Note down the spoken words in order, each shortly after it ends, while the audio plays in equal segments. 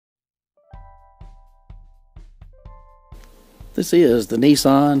This is the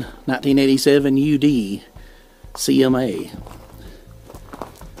Nissan 1987 U.D. CMA.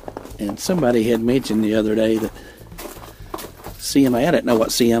 And somebody had mentioned the other day that CMA, I didn't know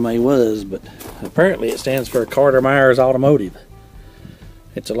what CMA was, but apparently it stands for Carter Myers Automotive.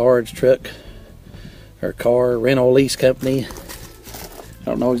 It's a large truck or car rental lease company. I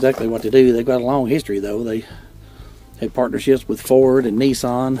don't know exactly what to do. They've got a long history though. They have partnerships with Ford and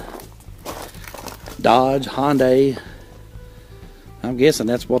Nissan, Dodge, Hyundai. I'm guessing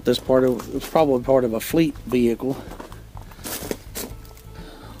that's what this part of, it's probably part of a fleet vehicle.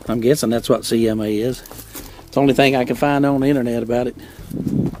 I'm guessing that's what CMA is. It's the only thing I can find on the internet about it.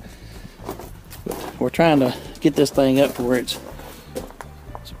 But we're trying to get this thing up to where it's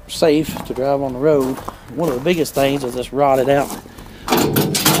safe to drive on the road. One of the biggest things is this rotted out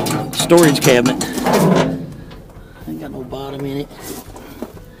storage cabinet. Ain't got no bottom in it.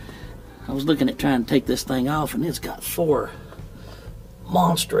 I was looking at trying to take this thing off, and it's got 4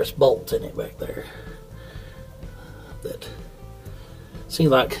 monstrous bolts in it back there that seem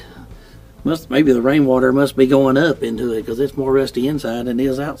like maybe the rainwater must be going up into it, because it's more rusty inside than it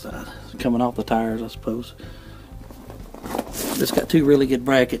is outside. It's coming off the tires, I suppose. It's got 2 really good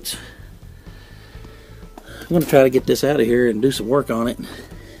brackets. I'm going to try to get this out of here and do some work on it.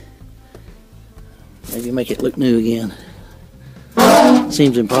 Maybe make it look new again.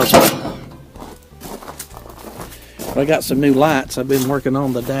 Seems impossible. I got some new lights. I've been working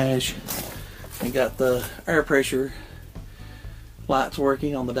on the dash. I got the air pressure lights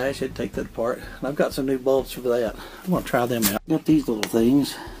working on the dash. I'd take that apart. And I've got some new bulbs for that. I'm going to try them out. Got these little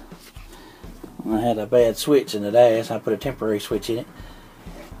things. I had a bad switch in the dash. I put a temporary switch in it.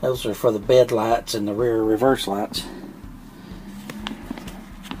 Those are for the bed lights and the rear reverse lights.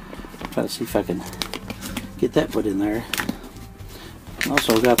 Try to see if I can get that put in there.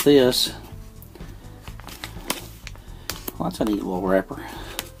 Also got this. Well, that's a neat little wrapper.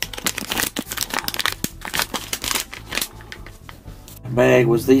 The bag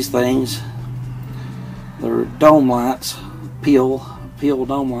was these things. They're dome lights, peel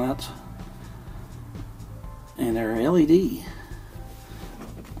dome lights, and they're LED.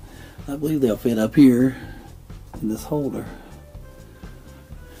 I believe they'll fit up here in this holder.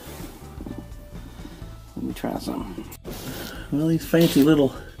 Let me try some. Well, these fancy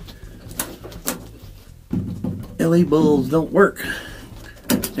little LED bulbs don't work.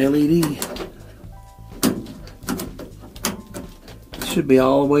 LED should be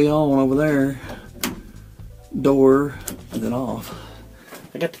all the way on over there. Door and then off.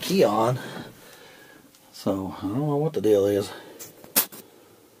 I got the key on, so I don't know what the deal is.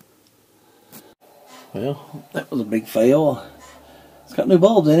 Well, that was a big fail. It's got new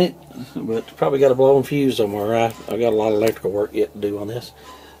bulbs in it, but probably got a blown fuse somewhere. I got a lot of electrical work yet to do on this.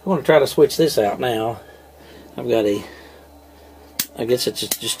 I'm going to try to switch this out now. I've got a, I guess it's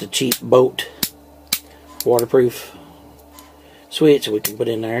just a cheap boat waterproof switch we can put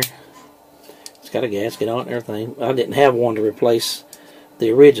in there. It's got a gasket on it and everything. I didn't have one to replace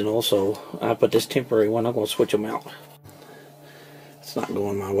the original, so I put this temporary one. I'm going to switch them out. It's not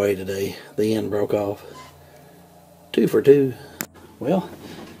going my way today. The end broke off. 2 for 2. Well,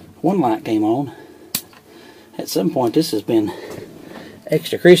 one light came on. At some point this has been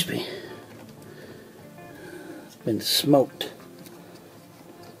extra crispy. It's been smoked.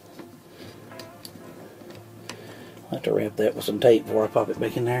 I'll have to wrap that with some tape before I pop it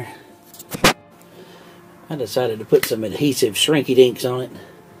back in there. I decided to put some adhesive shrinky dinks on it.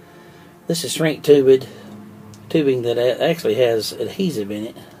 This is shrink tubing that actually has adhesive in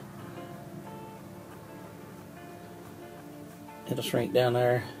it. It'll shrink down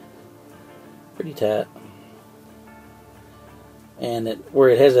there pretty tight. And where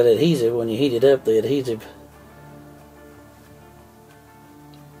it has that adhesive, when you heat it up, the adhesive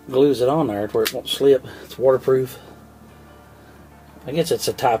glues it on there to where it won't slip. It's waterproof. I guess it's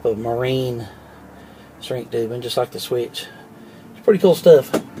a type of marine shrink tubing, just like the switch. It's pretty cool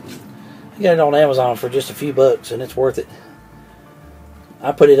stuff. I got it on Amazon for just a few bucks, and it's worth it.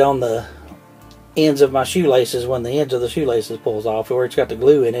 I put it on the ends of my shoelaces when the ends of the shoelaces pulls off, where it's got the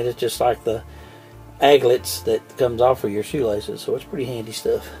glue in it. It's just like the aglets that comes off of your shoelaces, so it's pretty handy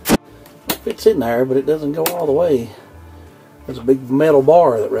stuff. It fits in there, but it doesn't go all the way. There's a big metal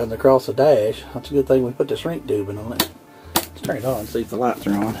bar that runs across the dash. That's a good thing we put the shrink tubing on it. Let's turn it on and see if the lights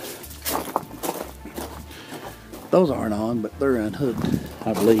are on. Those aren't on, but they're unhooked,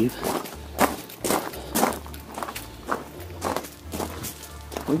 I believe.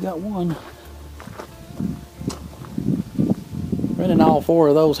 We got one. Running all 4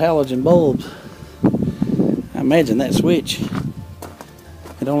 of those halogen bulbs. I imagine that switch,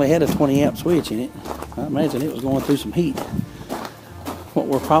 it only had a 20 amp switch in it. I imagine it was going through some heat.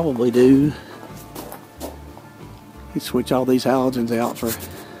 we'll probably do is switch all these halogens out for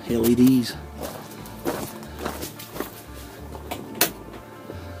LEDs.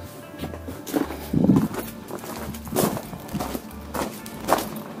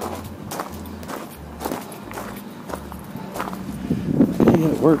 Okay,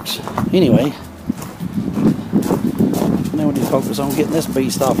 it works. Anyway, now we need to focus on getting this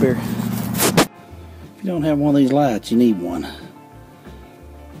beast off here. If you don't have one of these lights, you need one.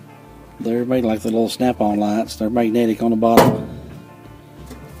 They're made like the little snap-on lights. They're magnetic on the bottom.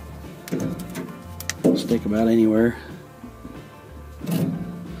 Stick about anywhere.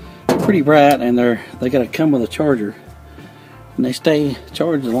 Pretty bright, and they gotta come with a charger, and they stay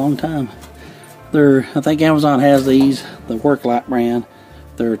charged a long time. I think Amazon has these, the Work Light brand.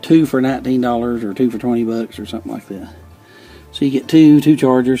 They're 2 for $19 or 2 for $20 or something like that. So you get two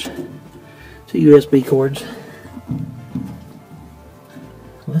chargers, 2 USB cords.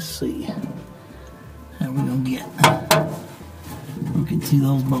 Let's see how we gonna get. We can see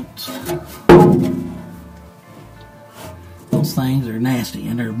those bolts. Those things are nasty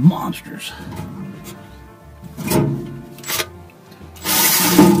and they're monsters.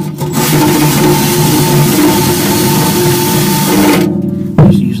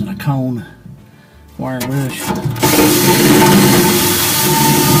 Just using a cone wire brush.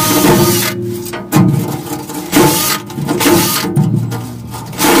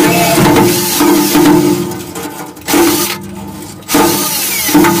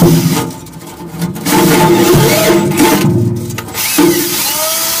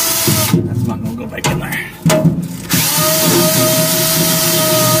 That's not gonna go back in there.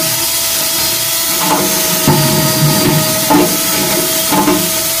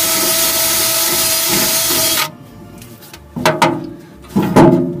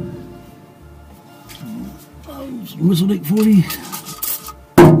 Whistle dick 40.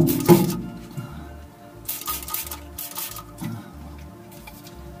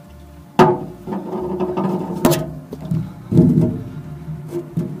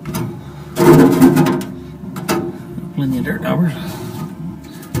 Plenty of dirt daubers.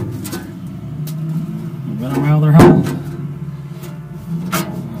 Got them out of their hole.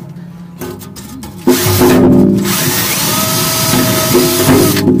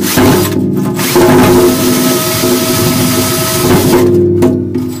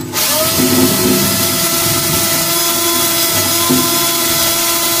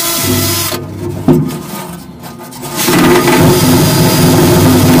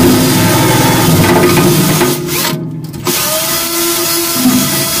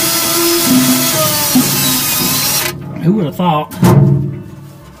 Who would have thought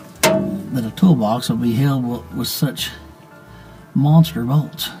that a toolbox would be held with such monster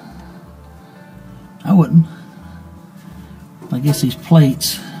bolts? I wouldn't. I guess these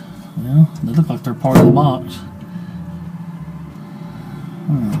plates, well, they look like they're part of the box.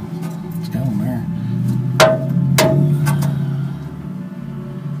 Let's go in there.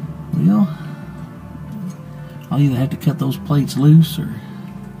 Well, I'll either have to cut those plates loose or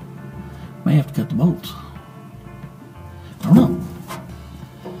may have to cut the bolts. I don't know.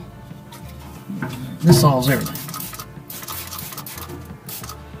 This solves everything.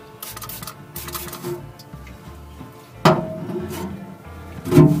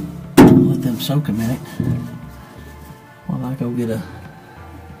 Let them soak a minute while I go get a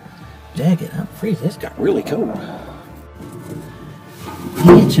jacket. I'm freezing. This got really cold.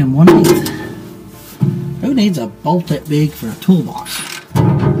 Inch and 1/8. Who needs a bolt that big for a toolbox?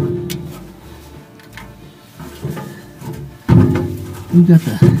 We've got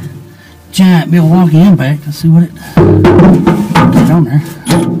the giant Milwaukee Impact. Let's see what it get on there.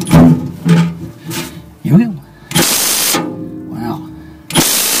 Here we go. Wow.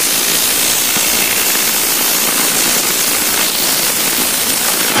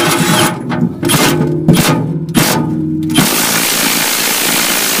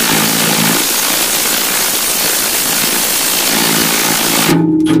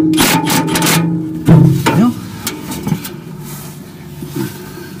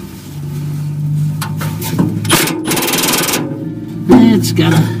 Well, it's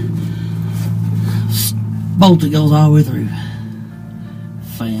got a bolt that goes all the way through.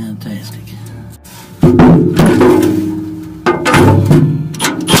 Fantastic.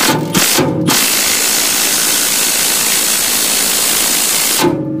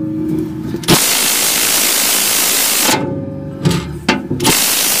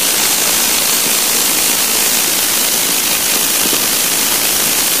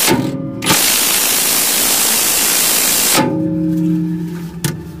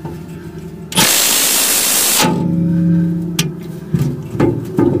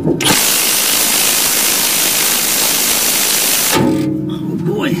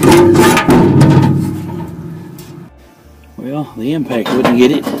 the impact wouldn't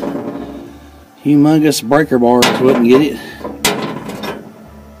get it. Humongous breaker bars wouldn't get it.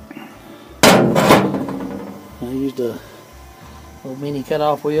 I used a little mini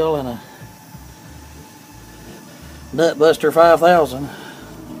cutoff wheel and a Nut Buster 5000.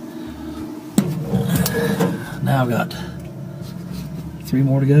 Now I've got 3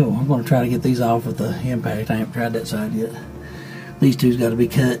 more to go. I'm going to try to get these off with the impact. I haven't tried that side yet. These two's got to be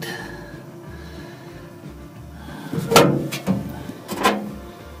cut.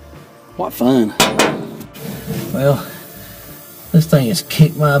 What fun. Well, this thing has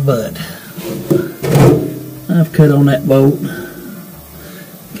kicked my butt. I've cut on that bolt.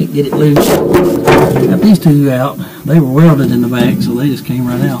 Can't get it loose. Got these two out. They were welded in the back, so they just came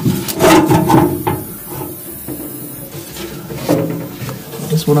right out.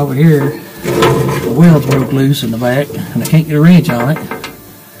 This one over here, the welds broke loose in the back, and I can't get a wrench on it.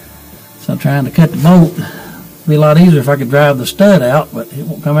 So I'm trying to cut the bolt. It'd be a lot easier if I could drive the stud out, but it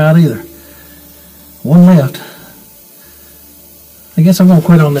won't come out either. One left. I guess I'm going to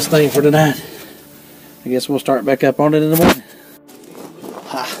quit on this thing for tonight. I guess we'll start back up on it in the morning.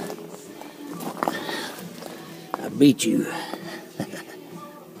 Ha! I beat you.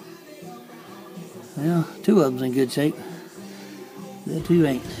 Well, 2 of them's in good shape. The 2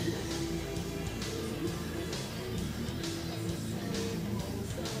 ain't.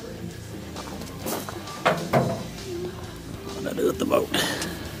 What do I do with the boat?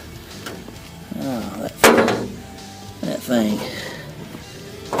 Oh, that thing.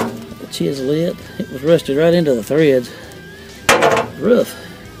 The chisel it was rusted right into the threads. Rough.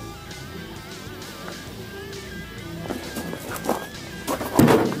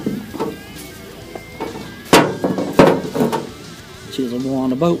 Chisel more on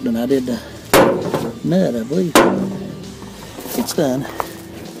the boat than I did the nut, I believe. It's done.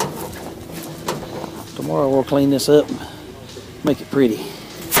 Tomorrow we'll clean this up and make it pretty.